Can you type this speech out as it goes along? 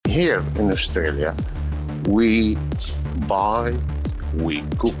Here in Australia, we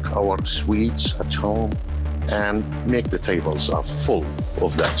cook our sweets at home and make the tables are full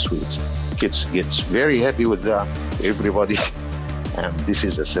of that sweets. Kids gets very happy with that, everybody, and this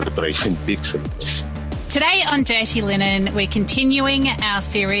is a celebration, big celebration. Today on Dirty Linen, we're continuing our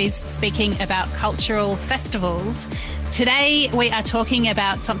series speaking about cultural festivals. Today, we are talking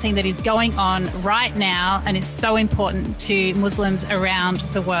about something that is going on right now and is so important to Muslims around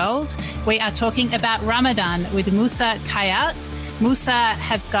the world. We are talking about Ramadan with Musa Khayat. Musa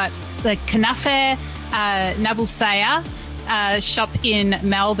has got the Kanafe Nabulsaya shop in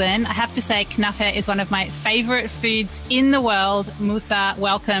Melbourne. I have to say, kanafe is one of my favourite foods in the world. Musa,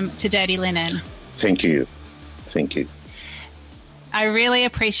 welcome to Dirty Linen. Thank you. Thank you. I really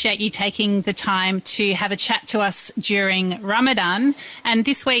appreciate you taking the time to have a chat to us during Ramadan. And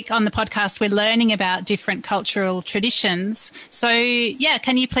this week on the podcast, we're learning about different cultural traditions. So,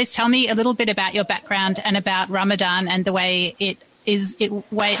 can you please tell me a little bit about your background and about Ramadan and the way the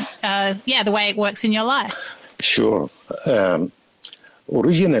way it works in your life? Sure.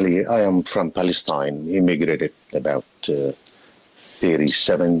 Originally, I am from Palestine, immigrated about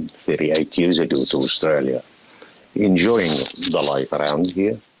 38 years ago to Australia, enjoying the life around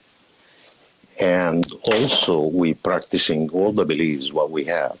here. And also we practicing all the beliefs what we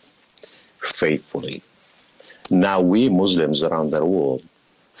have faithfully. Now we Muslims around the world,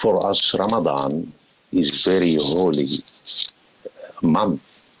 for us Ramadan is very holy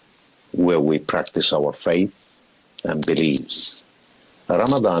month where we practice our faith and beliefs.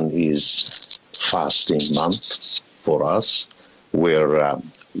 Ramadan is fasting month for us, where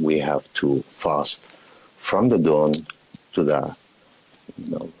we have to fast from the dawn to the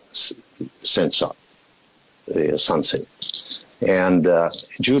sunset. And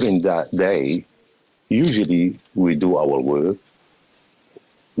during that day, usually we do our work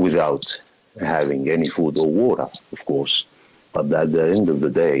without having any food or water, of course. But at the end of the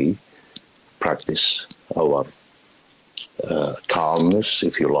day, practice our calmness,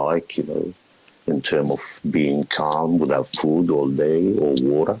 if you like, in terms of being calm without food all day or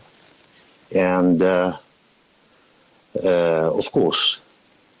water. And of course,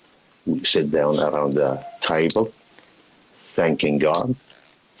 we sit down around the table, thanking God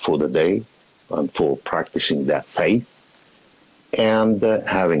for the day and for practicing that faith and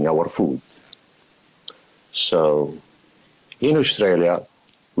having our food. So in Australia,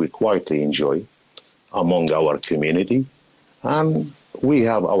 we quietly enjoy among our community, and we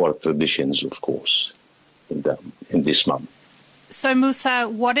have our traditions, of course, in this month. So, Musa,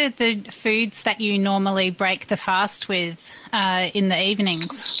 what are the foods that you normally break the fast with in the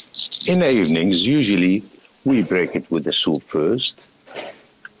evenings? In the evenings, usually we break it with the soup first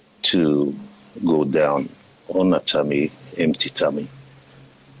to go down on a tummy, empty tummy,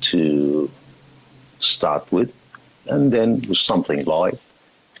 to start with, and then with something light.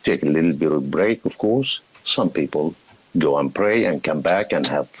 Take a little bit of break, of course. Some people go and pray and come back and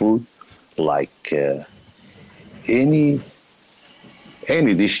have food, like any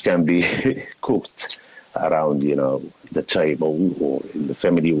dish can be cooked around, the table or in the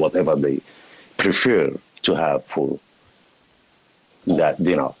family, whatever they prefer to have for that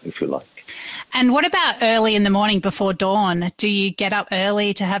dinner, if you like. And what about early in the morning before dawn? Do you get up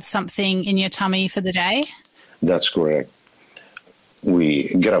early to have something in your tummy for the day? That's correct. We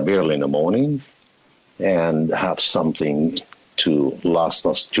get up early in the morning and have something to last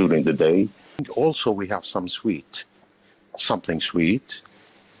us during the day. Also, we have something sweet,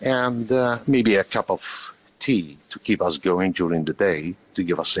 and maybe a cup of tea to keep us going during the day, to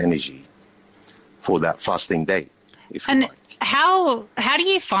give us energy for that fasting day, if you like. How do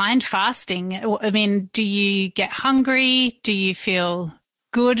you find fasting? I mean, do you get hungry? Do you feel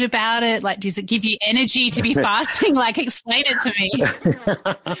good about it? Like, does it give you energy to be fasting? Like, explain it to me.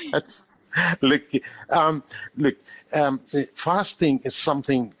 Fasting is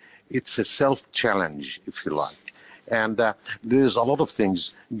something, it's a self-challenge, if you like. And there's a lot of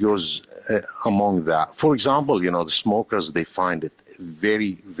things goes among that. For example, the smokers, they find it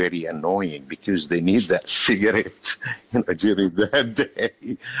very, very annoying because they need that cigarette during that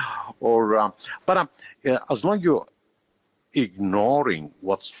day. But as long as you're ignoring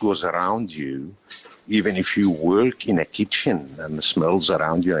what goes around you, even if you work in a kitchen and the smells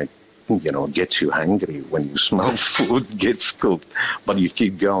around you, gets you hungry when you smell food gets cooked, but you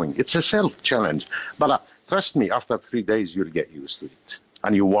keep going. It's a self-challenge. But trust me, after 3 days, you'll get used to it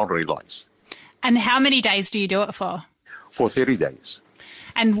and you won't realize. And how many days do you do it for? For 30 days.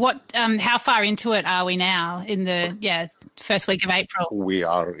 And how far into it are we now in the first week of April? We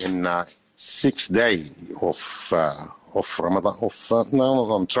are in 6th day of Ramadan.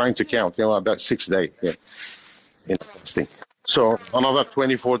 No, I'm trying to count. About 6 days. Yeah, in fasting. So another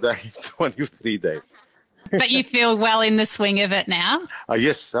 24 days, 23 days. But you feel well in the swing of it now?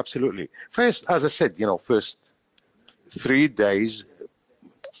 Yes, absolutely. First, as I said, first 3 days,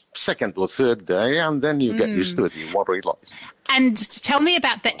 second or third day, and then you get used to it. You won't realize. And tell me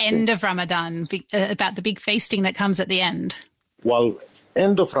about the end of Ramadan, about the big feasting that comes at the end. Well,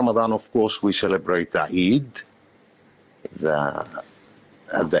 end of Ramadan, of course, we celebrate the Eid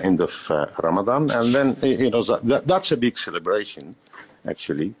at the end of Ramadan, and then that's a big celebration,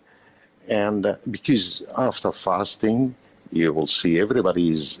 actually. And because after fasting, you will see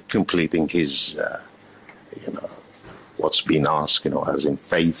everybody is completing his, what's been asked, as in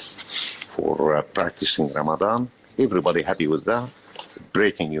faith for practicing Ramadan. Everybody happy with that,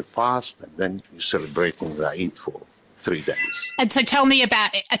 breaking your fast, and then you're celebrating the Eid for 3 days. And so tell me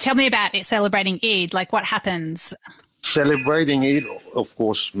about it, celebrating Eid. Like, what happens? Celebrating Eid, of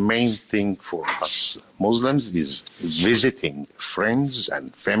course, main thing for us Muslims is visiting friends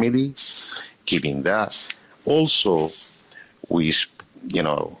and family, keeping that. Also, we,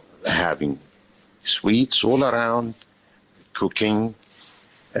 having sweets all around, cooking,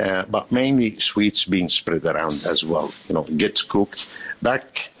 but mainly sweets being spread around as well. Gets cooked.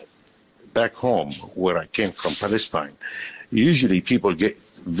 Back home, where I came from, Palestine, usually people get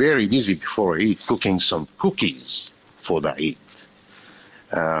very busy before Eid cooking some cookies for the Eid.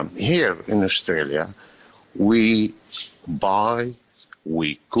 Here in Australia, we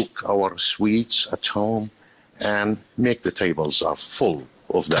cook our sweets at home and make the tables are full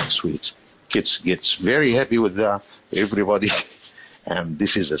of that sweets. Kids gets very happy with that, everybody, and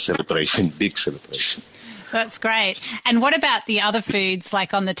this is a celebration, big celebration. That's great. And what about the other foods,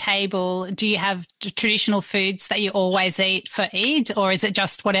 like on the table? Do you have traditional foods that you always eat for Eid, or is it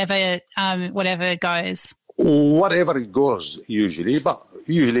just whatever goes? Whatever it goes, usually. But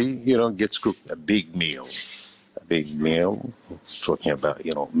usually, gets cooked a big meal. Talking about,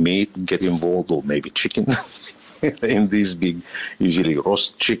 meat get involved, or maybe chicken in these big, usually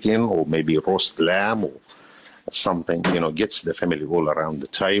roast chicken or maybe roast lamb or something, gets the family all around the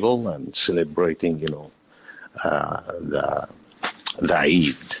table and celebrating, the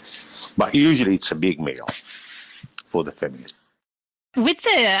Eid. But usually it's a big meal for the family. With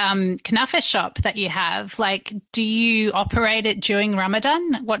the Kanafa shop that you have, do you operate it during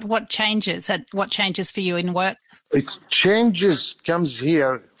Ramadan? What changes? What changes for you in work? It comes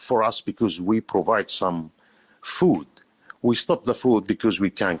here for us because we provide some food. We stop the food because we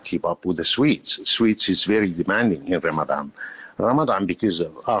can't keep up with the sweets. Sweets is very demanding in Ramadan. Because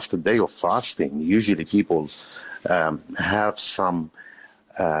after day of fasting, usually people have some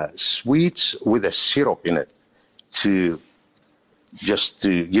sweets with a syrup in it just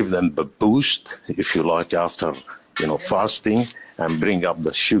to give them a boost, if you like, after, fasting, and bring up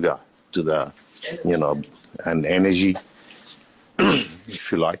the sugar to the, and energy,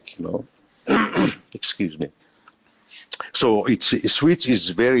 if you like, excuse me. So sweets is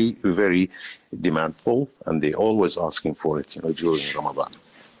very, very demandful, and they're always asking for it, during Ramadan.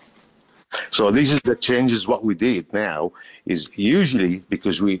 So this is the changes. What we did now is usually,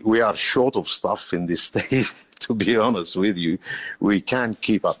 because we are short of stuff in this stage, to be honest with you, we can't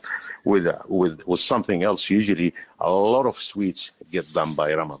keep up with something else. Usually a lot of sweets get done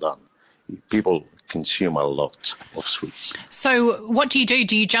by Ramadan. People consume a lot of sweets. So what do you do?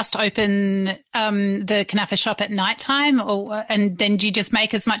 Do you just open the Kanafa shop at night time, and then do you just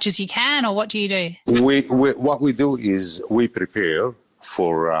make as much as you can, or what do you do? What we do is we prepare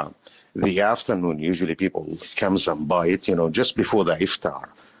for the afternoon. Usually people comes and buy it, just before the iftar.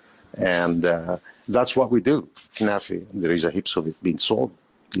 And that's what we do. Kanafa, there is a heaps of it being sold.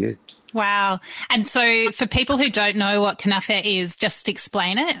 Yeah. Wow. And so for people who don't know what Kanafa is, just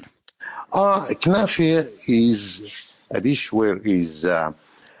explain it. Kanafa is a dish where is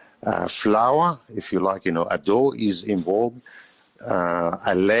flour, if you like, a dough is involved,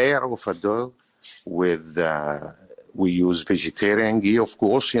 a layer of a dough with, we use vegetarian ghee, of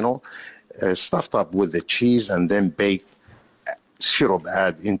course, stuffed up with the cheese and then baked, syrup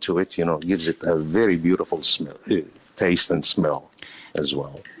add into it, gives it a very beautiful smell, taste and smell as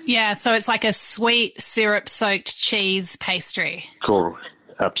well. Yeah, so it's like a sweet syrup-soaked cheese pastry. Correct.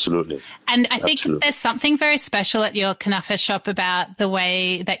 Absolutely. And I think there's something very special at your Kanafa shop about the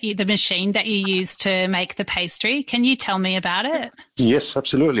way that the machine that you use to make the pastry. Can you tell me about it? Yes,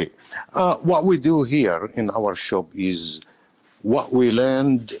 absolutely. What we do here in our shop is what we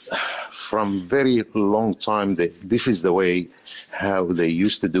learned from very long time. This is the way how they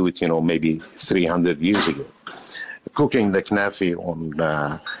used to do it, maybe 300 years ago. Cooking the knafi on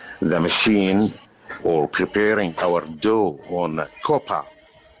the machine or preparing our dough on a copper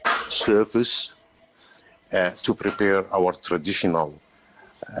surface to prepare our traditional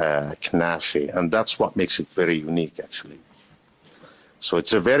knafe. And that's what makes it very unique, actually. So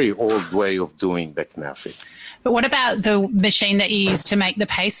it's a very old way of doing the knafe. But what about the machine that you use to make the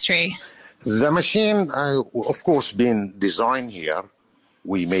pastry? The machine, of course, being designed here,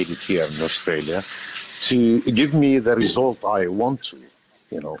 we made it here in Australia, to give me the result I want to,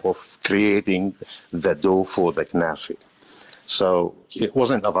 of creating the dough for the knafe. So it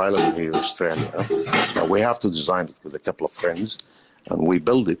wasn't available here in Australia. So we have to design it with a couple of friends, and we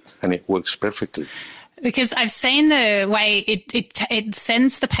build it, and it works perfectly. Because I've seen the way it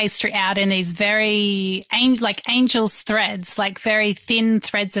sends the pastry out in these very like angel's threads, like very thin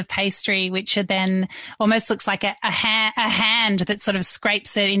threads of pastry, which are then almost looks like a hand that sort of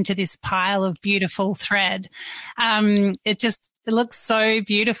scrapes it into this pile of beautiful thread. It looks so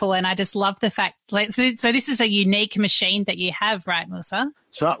beautiful, and I just love the fact. So this is a unique machine that you have, right, Musa?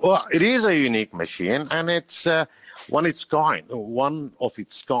 So, well, it is a unique machine, and it's one of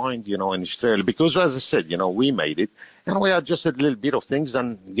its kind, in Australia. Because, as I said, we made it, and we adjusted a little bit of things,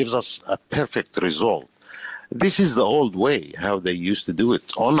 and gives us a perfect result. This is the old way, how they used to do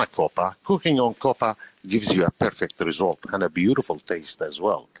it on a copper. Cooking on copper gives you a perfect result and a beautiful taste as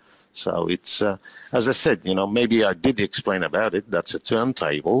well. So it's, as I said, maybe I did explain about it. That's a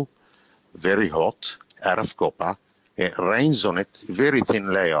turntable, very hot, out of copper. It rains on it, very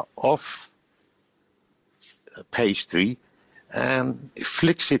thin layer of pastry, and it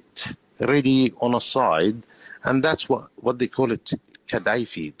flicks it ready on a side. And that's what they call it,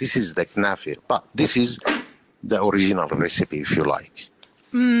 kadaifi. This is the knafe, but this is the original recipe, if you like.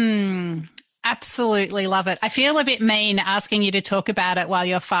 Absolutely love it. I feel a bit mean asking you to talk about it while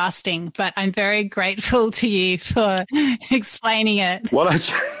you're fasting, but I'm very grateful to you for explaining it. Well,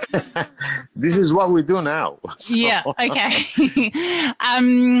 this is what we do now. So. Yeah, okay.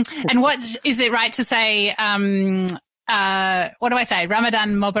 And what is it right to say? What do I say?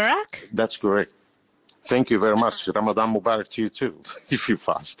 Ramadan Mubarak? That's correct. Thank you very much. Ramadan Mubarak to you too, if you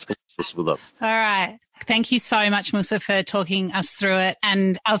fast with us. All right. Thank you so much, Musa, for talking us through it.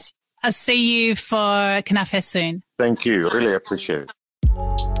 And I'll see you for knafe soon. Thank you. Really appreciate it.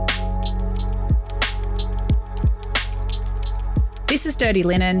 This is Dirty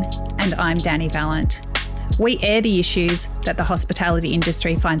Linen, and I'm Danny Vallant. We air the issues that the hospitality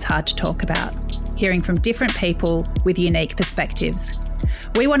industry finds hard to talk about, hearing from different people with unique perspectives.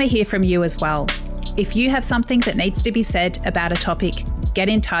 We want to hear from you as well. If you have something that needs to be said about a topic, get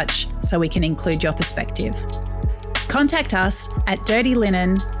in touch so we can include your perspective. Contact us at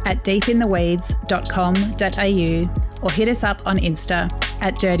dirtylinen@deepintheweeds.com.au or hit us up on Insta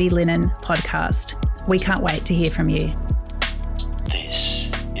 @Dirty Linen Podcast. We can't wait to hear from you.